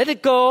 Let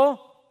it go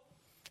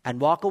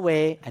and walk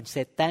away and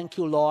say, thank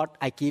you, Lord.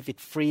 I give it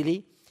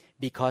freely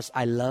because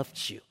I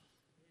loved you.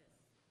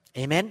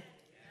 Amen?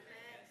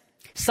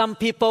 Some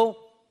people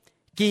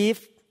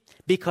give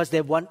because they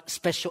want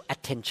special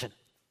attention.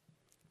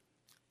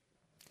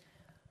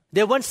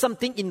 They want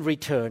something in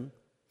return.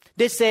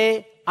 They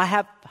say, I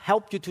have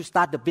helped you to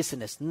start the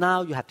business.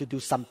 Now you have to do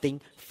something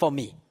for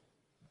me.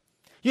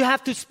 You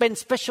have to spend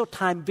special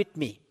time with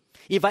me.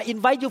 If I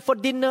invite you for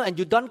dinner and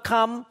you don't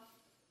come,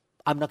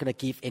 I'm not going to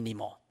give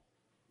anymore.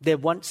 They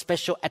want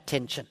special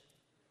attention.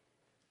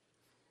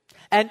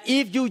 And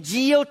if you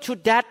yield to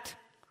that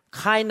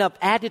kind of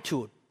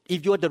attitude,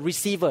 if you're the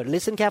receiver,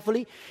 listen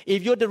carefully.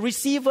 If you're the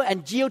receiver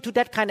and yield to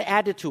that kind of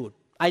attitude,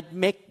 I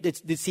make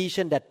this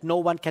decision that no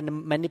one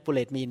can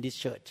manipulate me in this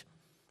church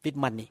with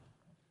money.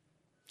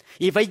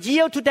 If I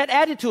yield to that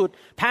attitude,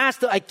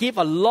 Pastor, I give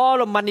a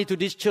lot of money to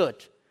this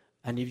church.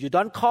 And if you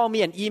don't call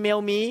me and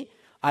email me,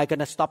 I'm going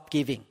to stop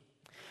giving.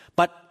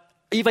 But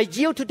if I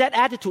yield to that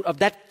attitude of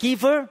that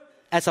giver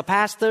as a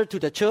pastor to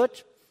the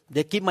church,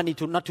 they give money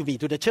to not to me,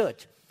 to the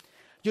church.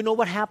 You know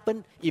what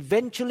happened?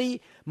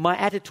 Eventually, my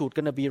attitude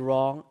going to be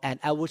wrong, and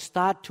I will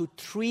start to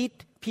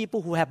treat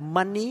people who have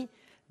money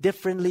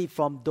differently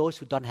from those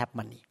who don't have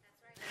money.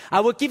 I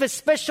will give a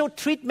special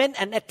treatment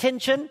and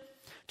attention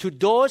to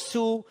those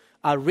who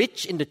are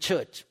rich in the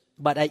church,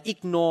 but I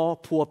ignore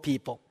poor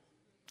people.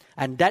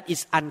 And that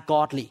is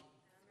ungodly.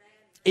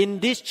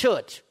 In this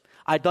church,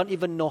 I don't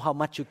even know how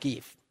much you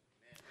give.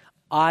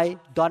 I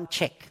don't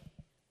check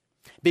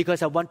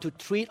because I want to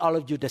treat all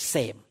of you the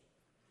same.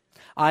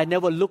 I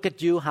never look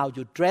at you, how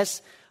you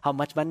dress, how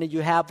much money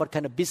you have, what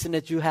kind of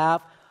business you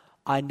have.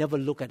 I never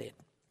look at it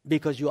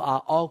because you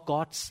are all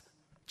God's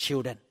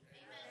children.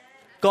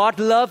 God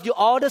loves you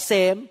all the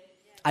same.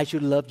 I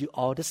should love you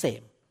all the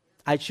same.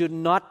 I should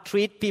not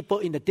treat people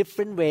in a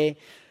different way.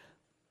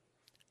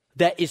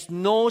 There is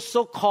no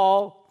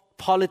so-called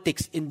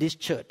politics in this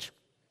church.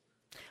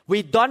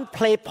 We don't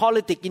play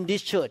politics in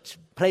this church.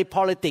 Play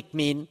politics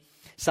means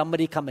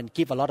somebody come and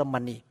give a lot of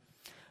money.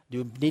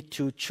 You need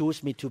to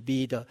choose me to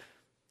be the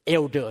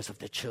elders of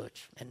the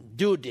church and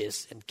do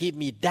this and give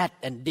me that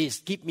and this.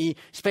 Give me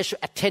special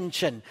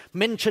attention.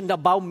 Mention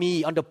about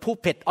me on the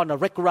pulpit on a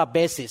regular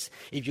basis.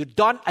 If you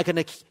don't, I'm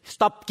going to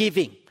stop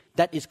giving.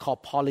 That is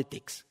called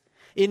politics.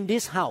 In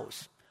this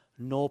house,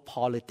 no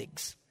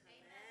politics.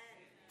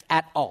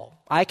 At all.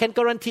 I can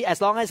guarantee as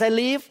long as I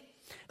live,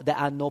 there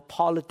are no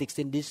politics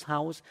in this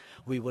house.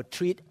 We will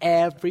treat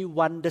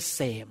everyone the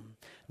same.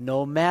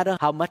 No matter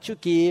how much you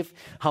give,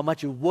 how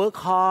much you work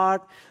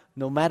hard,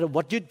 no matter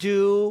what you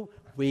do,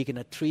 we're going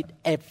to treat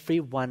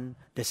everyone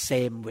the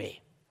same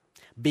way.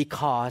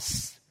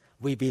 Because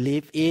we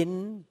believe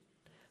in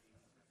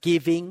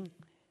giving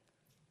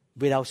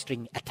without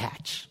string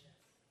attached.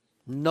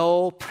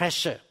 No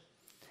pressure.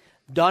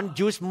 Don't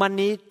use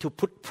money to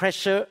put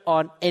pressure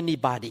on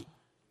anybody.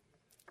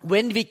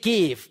 When we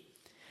give,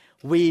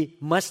 we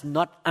must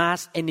not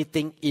ask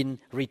anything in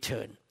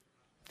return.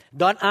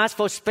 Don't ask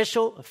for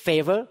special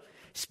favor,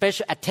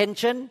 special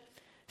attention,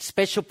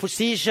 special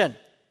position,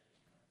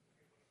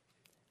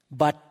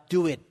 but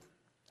do it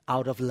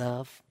out of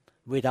love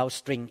without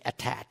string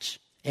attached.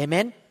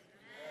 Amen?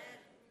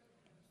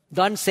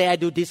 Don't say, I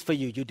do this for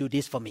you, you do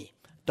this for me.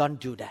 Don't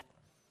do that.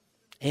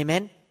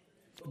 Amen?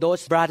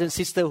 Those brothers and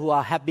sisters who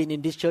have been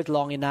in this church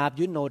long enough,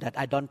 you know that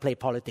I don't play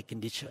politics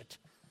in this church.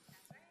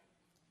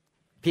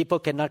 People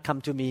cannot come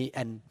to me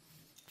and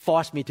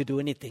force me to do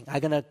anything. I'm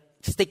going to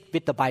stick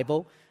with the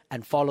Bible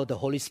and follow the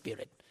Holy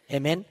Spirit.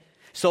 Amen?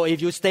 So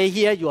if you stay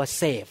here, you are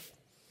safe.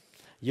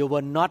 You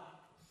will not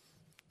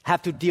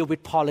have to deal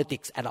with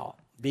politics at all.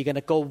 We're going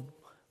to go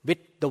with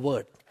the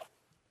Word.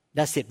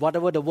 That's it.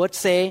 Whatever the Word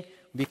say,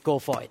 we go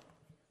for it.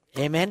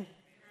 Amen?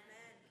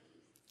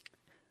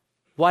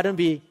 Why don't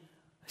we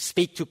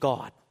speak to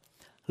God?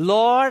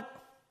 Lord,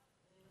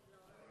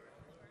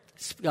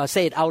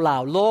 say it out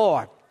loud.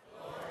 Lord,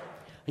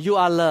 you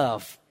are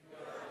love.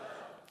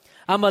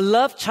 I'm a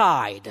love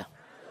child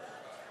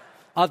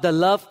of the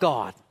love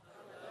God.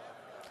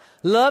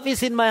 Love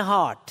is in my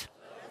heart.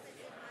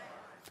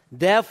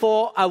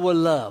 Therefore, I will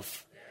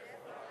love.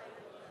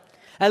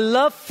 And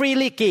love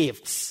freely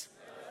gives.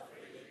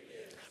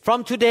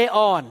 From today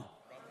on,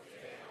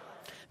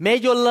 may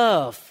your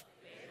love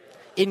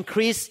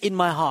increase in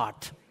my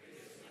heart.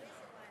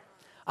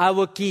 I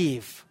will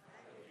give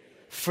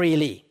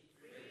freely,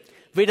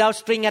 without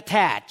string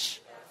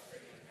attached.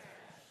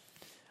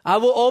 I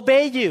will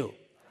obey you.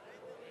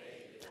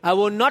 I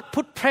will not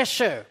put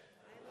pressure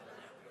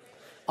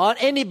on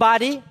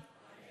anybody.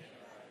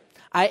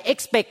 I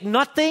expect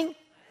nothing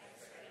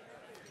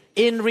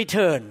in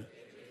return.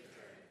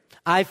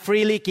 I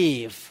freely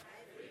give.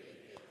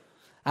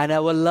 And I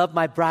will love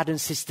my brothers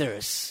and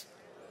sisters.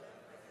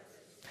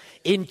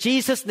 In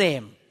Jesus'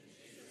 name,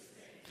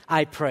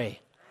 I pray.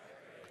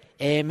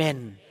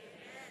 Amen.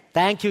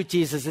 Thank you,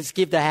 Jesus. Let's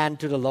give the hand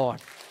to the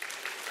Lord.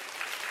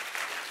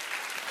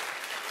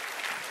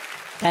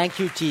 Thank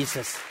you,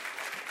 Jesus.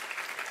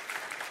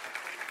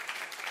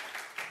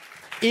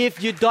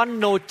 If you don't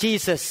know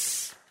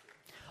Jesus,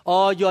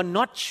 or you're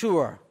not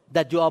sure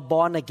that you are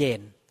born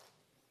again,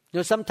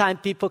 sometimes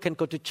people can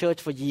go to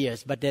church for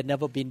years, but they've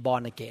never been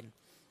born again.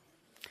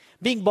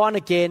 Being born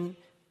again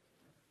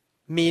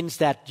means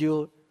that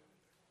you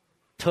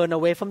turn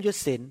away from your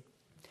sin,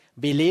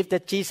 believe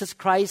that Jesus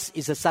Christ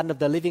is the Son of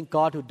the living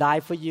God who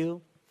died for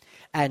you,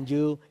 and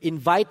you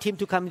invite Him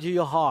to come into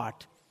your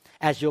heart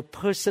as your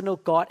personal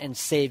God and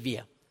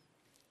Savior.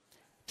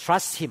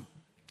 Trust Him.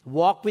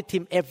 Walk with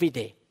Him every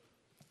day.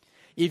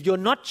 If you're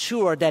not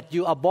sure that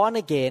you are born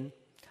again,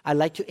 I'd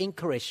like to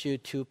encourage you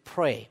to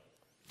pray.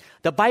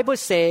 The Bible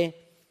says,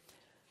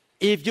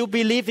 if you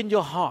believe in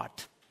your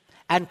heart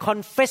and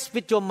confess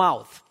with your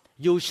mouth,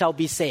 you shall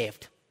be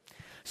saved.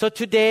 So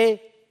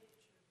today,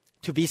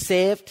 to be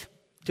saved,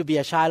 to be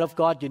a child of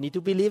God, you need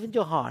to believe in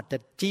your heart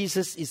that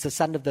Jesus is the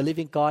Son of the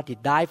living God. He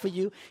died for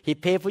you. He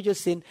paid for your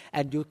sin.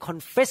 And you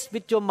confess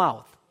with your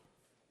mouth.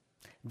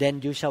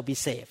 Then you shall be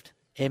saved.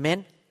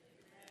 Amen?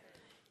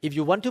 If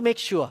you want to make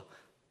sure,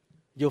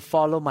 you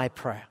follow my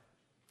prayer.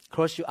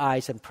 Close your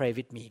eyes and pray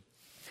with me.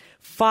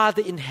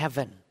 Father in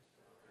heaven,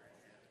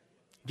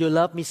 you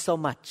love me so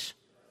much.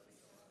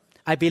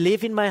 I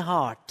believe in my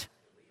heart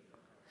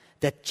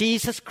that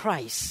Jesus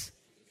Christ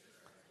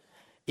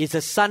is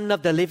the Son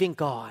of the living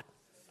God.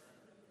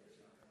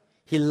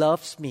 He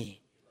loves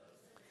me.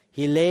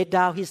 He laid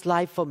down His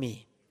life for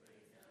me.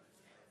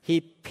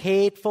 He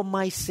paid for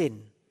my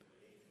sin.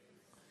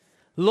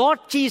 Lord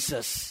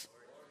Jesus,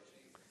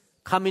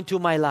 come into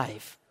my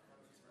life.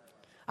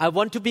 I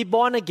want to be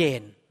born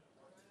again.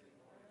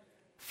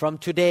 From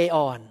today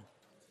on,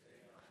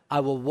 I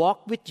will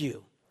walk with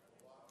you.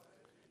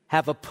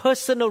 Have a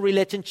personal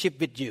relationship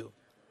with you.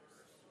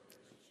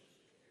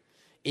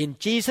 In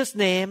Jesus'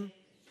 name,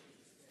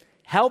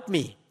 help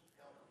me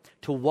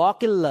to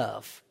walk in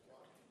love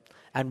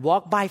and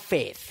walk by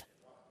faith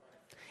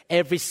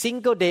every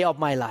single day of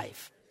my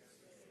life.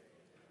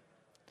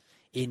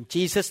 In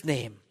Jesus'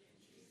 name,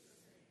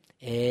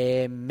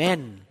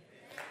 amen.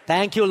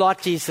 Thank you,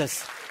 Lord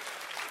Jesus.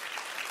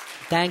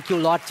 Thank you,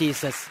 Lord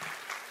Jesus.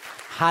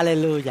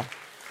 Hallelujah.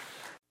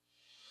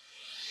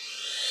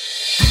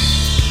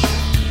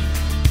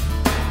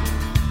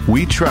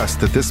 We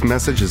trust that this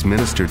message is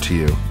ministered to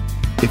you.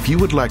 If you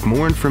would like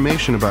more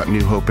information about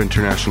New Hope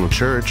International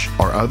Church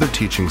or other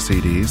teaching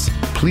CDs,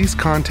 please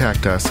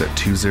contact us at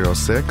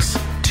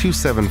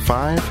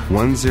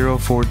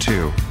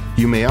 206-275-1042.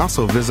 You may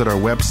also visit our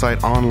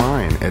website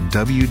online at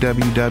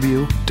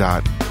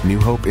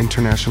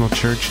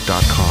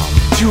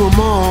www.newhopeinternationalchurch.com. To 'em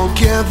all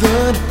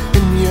gathered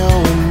in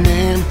your name.